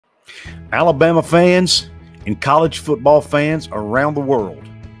Alabama fans and college football fans around the world.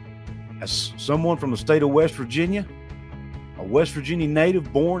 As someone from the state of West Virginia, a West Virginia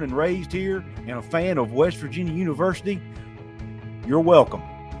native born and raised here, and a fan of West Virginia University, you're welcome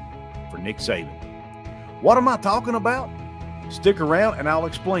for Nick Saban. What am I talking about? Stick around and I'll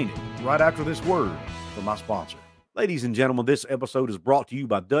explain it right after this word from my sponsor. Ladies and gentlemen, this episode is brought to you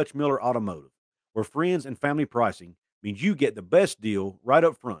by Dutch Miller Automotive, where friends and family pricing means you get the best deal right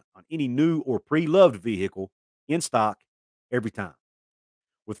up front on any new or pre-loved vehicle in stock every time.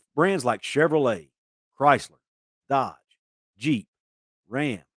 With brands like Chevrolet, Chrysler, Dodge, Jeep,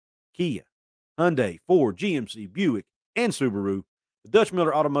 Ram, Kia, Hyundai, Ford, GMC, Buick, and Subaru, the Dutch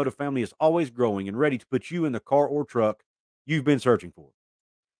Miller Automotive family is always growing and ready to put you in the car or truck you've been searching for.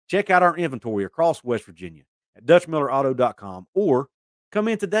 Check out our inventory across West Virginia at DutchMillerAuto.com or come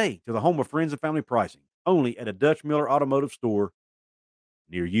in today to the home of friends and family pricing, only at a Dutch Miller Automotive store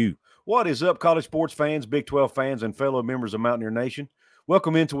near you. What is up, college sports fans, Big 12 fans, and fellow members of Mountaineer Nation?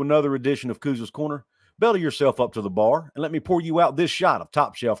 Welcome into another edition of Kuz's Corner. Belly yourself up to the bar and let me pour you out this shot of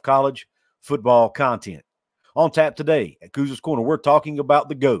top-shelf college football content. On tap today at Kuz's Corner, we're talking about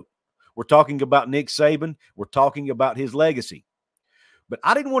the GOAT. We're talking about Nick Saban. We're talking about his legacy. But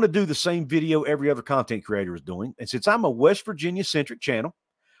I didn't want to do the same video every other content creator is doing. And since I'm a West Virginia-centric channel,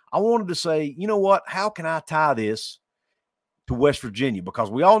 I wanted to say, you know what? How can I tie this to West Virginia? Because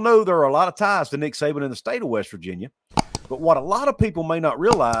we all know there are a lot of ties to Nick Saban in the state of West Virginia. But what a lot of people may not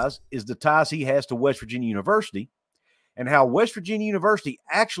realize is the ties he has to West Virginia University and how West Virginia University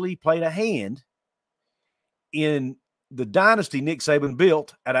actually played a hand in the dynasty Nick Saban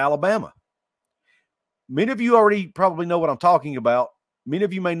built at Alabama. Many of you already probably know what I'm talking about. Many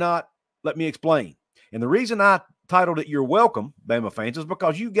of you may not. Let me explain. And the reason I titled it You're Welcome, Bama fans, is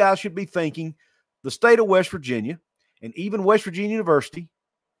because you guys should be thanking the state of West Virginia and even West Virginia University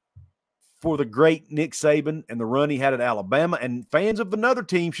for the great Nick Saban and the run he had at Alabama. And fans of another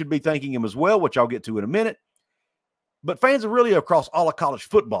team should be thanking him as well, which I'll get to in a minute. But fans of really across all of college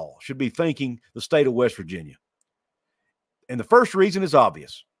football should be thanking the state of West Virginia. And the first reason is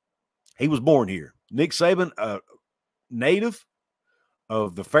obvious. He was born here. Nick Saban, a native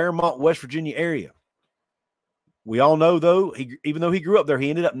of the Fairmont, West Virginia area. We all know, though, even though he grew up there, he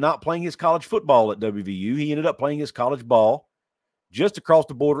ended up not playing his college football at WVU. He ended up playing his college ball just across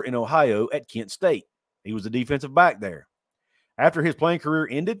the border in Ohio at Kent State. He was the defensive back there. After his playing career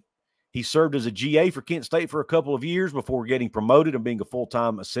ended, he served as a GA for Kent State for a couple of years before getting promoted and being a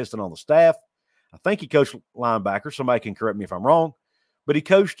full-time assistant on the staff. I think he coached linebacker. Somebody can correct me if I'm wrong. But he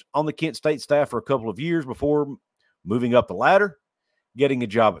coached on the Kent State staff for a couple of years before moving up the ladder, getting a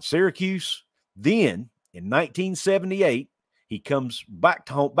job at Syracuse. Then, in 1978, he comes back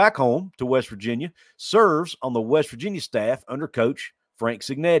home to West Virginia, serves on the West Virginia staff under Coach Frank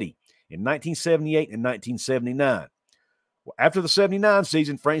Cignetti in 1978 and 1979. Well, after the 79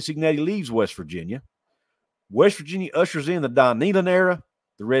 season, Frank Cignetti leaves West Virginia. West Virginia ushers in the Don Nehlen era.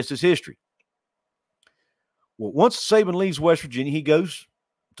 The rest is history. Well, once Saban leaves West Virginia, he goes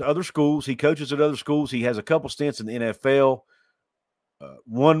to other schools. He coaches at other schools. He has a couple stints in the NFL.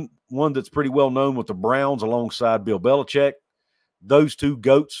 One that's pretty well known with the Browns alongside Bill Belichick. Those two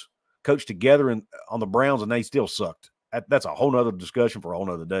GOATs coached together on the Browns, and they still sucked. That's a whole nother discussion for a whole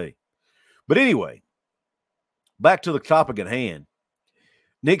nother day. But anyway, back to the topic at hand.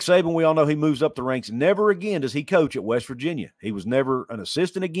 Nick Saban, we all know he moves up the ranks. Never again does he coach at West Virginia. He was never an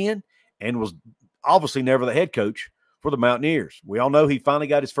assistant again and was obviously never the head coach for the Mountaineers. We all know he finally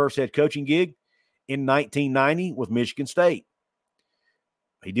got his first head coaching gig in 1990 with Michigan State.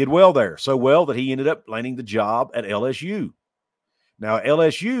 He did well there, so well that he ended up landing the job at LSU. Now, at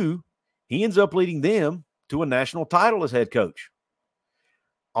LSU, he ends up leading them to a national title as head coach.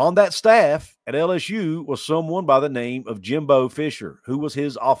 On that staff at LSU was someone by the name of Jimbo Fisher, who was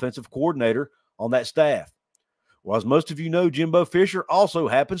his offensive coordinator on that staff. Well, as most of you know, Jimbo Fisher also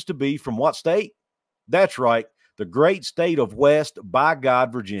happens to be from what state? That's right, the great state of West by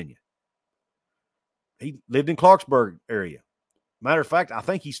God, Virginia. He lived in Clarksburg area. Matter of fact, I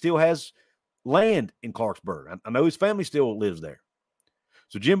think he still has land in Clarksburg. I know his family still lives there.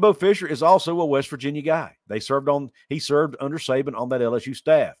 So Jimbo Fisher is also a West Virginia guy. He served under Saban on that LSU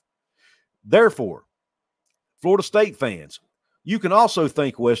staff. Therefore, Florida State fans, you can also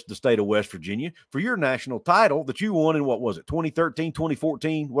thank the state of West Virginia for your national title that you won in, what was it, 2013,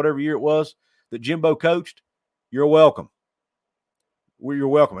 2014, whatever year it was that Jimbo coached. You're welcome. You're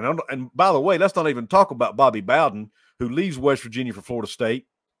welcome. And by the way, let's not even talk about Bobby Bowden, who leaves West Virginia for Florida State.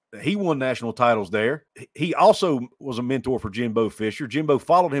 He won national titles there. He also was a mentor for Jimbo Fisher. Jimbo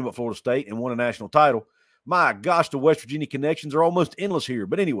followed him at Florida State and won a national title. My gosh, the West Virginia connections are almost endless here.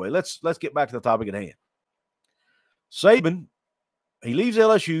 But anyway, let's get back to the topic at hand. Saban, he leaves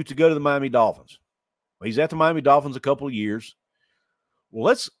LSU to go to the Miami Dolphins. He's at the Miami Dolphins a couple of years.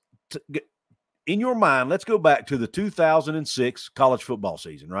 Well, in your mind, let's go back to the 2006 college football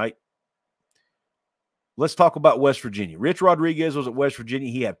season, right? Let's talk about West Virginia. Rich Rodriguez was at West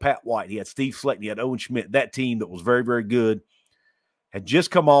Virginia. He had Pat White. He had Steve Slayton. He had Owen Schmidt. That team that was very, very good had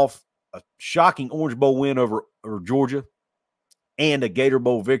just come off a shocking Orange Bowl win over Georgia and a Gator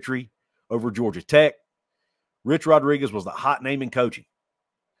Bowl victory over Georgia Tech. Rich Rodriguez was the hot name in coaching.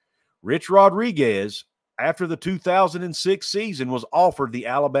 Rich Rodriguez, after the 2006 season, was offered the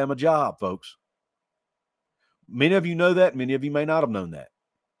Alabama job, folks. Many of you know that. Many of you may not have known that.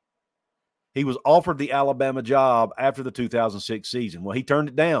 He was offered the Alabama job after the 2006 season. Well, he turned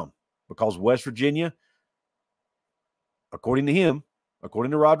it down because West Virginia, according to him,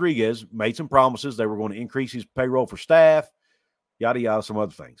 according to Rodriguez, made some promises. They were going to increase his payroll for staff, yada, yada, some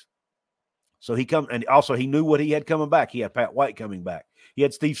other things. So and also he knew what he had coming back. He had Pat White coming back. He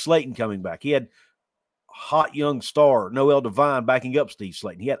had Steve Slayton coming back. He had hot young star Noel Devine backing up Steve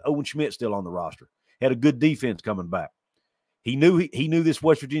Slayton. He had Owen Schmidt still on the roster. He had a good defense coming back. He knew this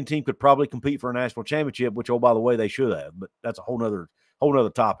West Virginia team could probably compete for a national championship, which, oh, by the way, they should have. But that's a whole nother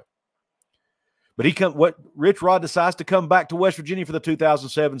topic. But Rich Rod decides to come back to West Virginia for the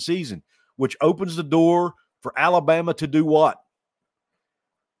 2007 season, which opens the door for Alabama to do what?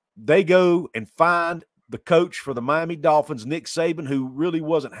 They go and find the coach for the Miami Dolphins, Nick Saban, who really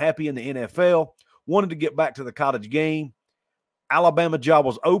wasn't happy in the NFL, wanted to get back to the college game. Alabama job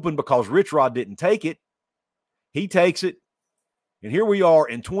was open because Rich Rod didn't take it. He takes it. And here we are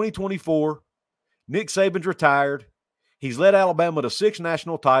in 2024. Nick Saban's retired. He's led Alabama to 6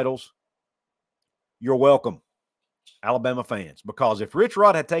 national titles. You're welcome, Alabama fans, because if Rich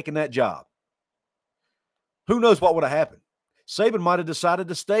Rod had taken that job, who knows what would have happened? Saban might have decided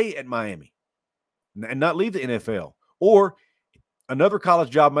to stay at Miami and not leave the NFL. Or another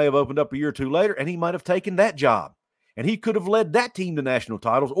college job may have opened up a year or two later, and he might have taken that job. And he could have led that team to national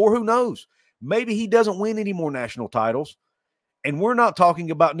titles. Or who knows? Maybe he doesn't win any more national titles. And we're not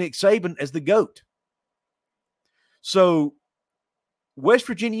talking about Nick Saban as the GOAT. So West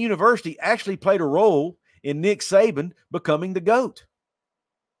Virginia University actually played a role in Nick Saban becoming the GOAT.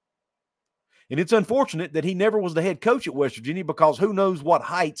 And it's unfortunate that he never was the head coach at West Virginia, because who knows what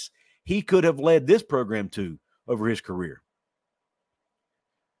heights he could have led this program to over his career.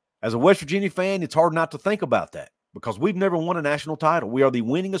 As a West Virginia fan, it's hard not to think about that, because we've never won a national title. We are the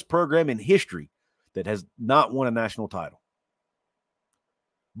winningest program in history that has not won a national title.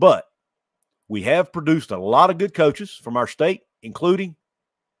 But we have produced a lot of good coaches from our state, including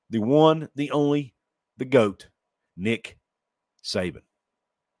the one, the only, the GOAT, Nick Saban.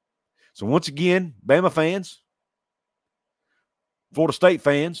 So once again, Bama fans, Florida State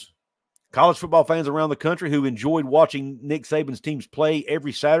fans, college football fans around the country who enjoyed watching Nick Saban's teams play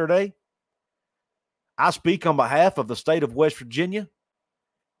every Saturday, I speak on behalf of the state of West Virginia,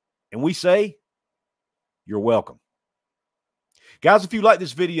 and we say, you're welcome. Guys, if you like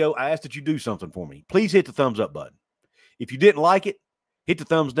this video, I ask that you do something for me. Please hit the thumbs up button. If you didn't like it, hit the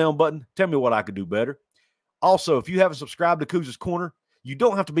thumbs down button. Tell me what I could do better. Also, if you haven't subscribed to Couz's Corner, you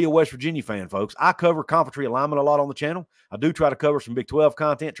don't have to be a West Virginia fan, folks. I cover conference realignment a lot on the channel. I do try to cover some Big 12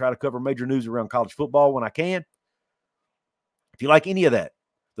 content, try to cover major news around college football when I can. If you like any of that,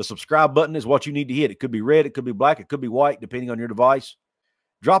 the subscribe button is what you need to hit. It could be red, it could be black, it could be white, depending on your device.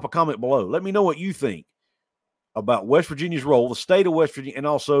 Drop a comment below. Let me know what you think about West Virginia's role, the state of West Virginia, and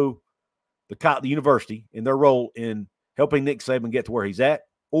also the university in their role in helping Nick Saban get to where he's at,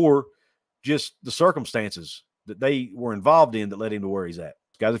 or just the circumstances that they were involved in that led him to where he's at.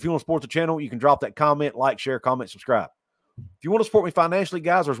 Guys, if you want to support the channel, you can drop that comment, like, share, comment, subscribe. If you want to support me financially,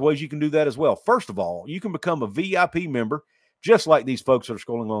 guys, there's ways you can do that as well. First of all, you can become a VIP member, just like these folks that are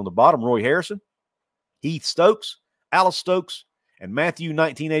scrolling along the bottom: Roy Harrison, Heath Stokes, Alice Stokes, and Matthew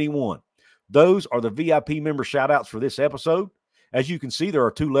 1981. Those are the VIP member shout-outs for this episode. As you can see, there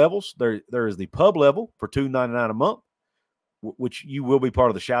are 2 levels. There is the pub level for $2.99 a month, which you will be part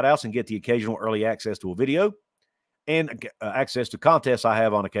of the shout-outs and get the occasional early access to a video and access to contests I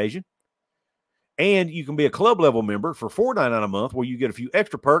have on occasion. And you can be a club level member for $4.99 a month, where you get a few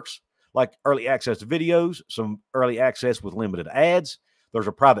extra perks like early access to videos, some early access with limited ads. There's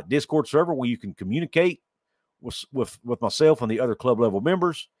a private Discord server where you can communicate with myself and the other club level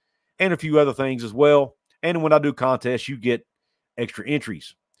members, and a few other things as well. And when I do contests, you get extra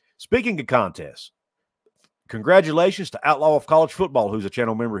entries. Speaking of contests, congratulations to Outlaw of College Football, who's a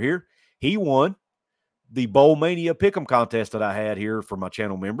channel member here. He won the Bowl Mania Pick'em contest that I had here for my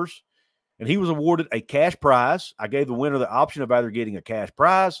channel members. and he was awarded a cash prize. I gave the winner the option of either getting a cash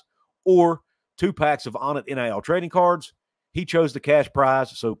prize or 2 packs of On It NIL trading cards. He chose the cash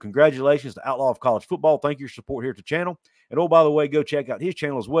prize, so congratulations to Outlaw of College Football. Thank you for your support here at the channel. And oh, by the way, go check out his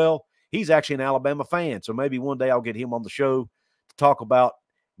channel as well. He's actually an Alabama fan, so maybe one day I'll get him on the show to talk about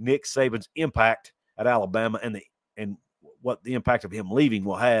Nick Saban's impact at Alabama and what the impact of him leaving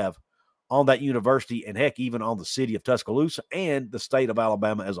will have on that university and, heck, even on the city of Tuscaloosa and the state of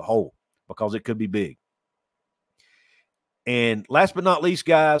Alabama as a whole, because it could be big. And last but not least,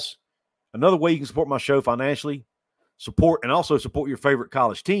 guys, another way you can support my show financially, and also support your favorite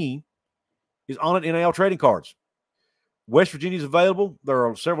college team, is On It NIL trading cards. West Virginia is available. There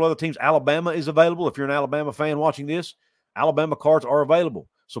are several other teams. Alabama is available. If you're an Alabama fan watching this, Alabama cards are available.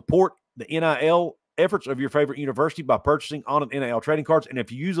 Support the NIL efforts of your favorite university by purchasing On It NIL trading cards. And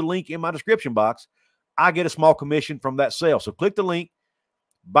if you use a link in my description box, I get a small commission from that sale. So click the link,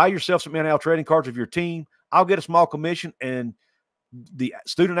 buy yourself some NIL trading cards of your team. I'll get a small commission, and the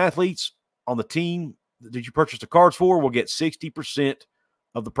student athletes on the team that you purchase the cards for will get 60%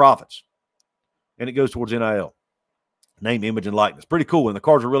 of the profits. And it goes towards NIL. Name, image, and likeness. Pretty cool. And the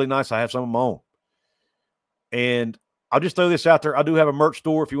cards are really nice. I have some of my own. And I'll just throw this out there. I do have a merch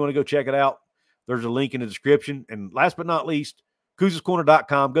store if you want to go check it out. There's a link in the description. And last but not least,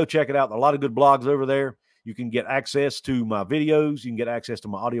 CouzesCorner.com. Go check it out. There are a lot of good blogs over there. You can get access to my videos. You can get access to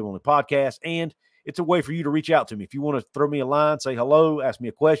my audio-only podcast. And it's a way for you to reach out to me. If you want to throw me a line, say hello, ask me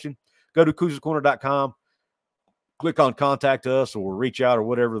a question, go to CouzesCorner.com, click on Contact Us or Reach Out or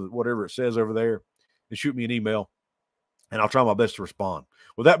whatever it says over there, and shoot me an email, and I'll try my best to respond.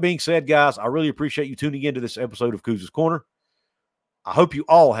 With that being said, guys, I really appreciate you tuning into this episode of Couzes Corner. I hope you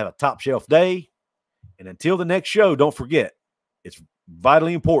all have a top-shelf day, and until the next show, don't forget, it's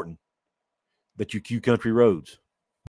vitally important that you cue country roads.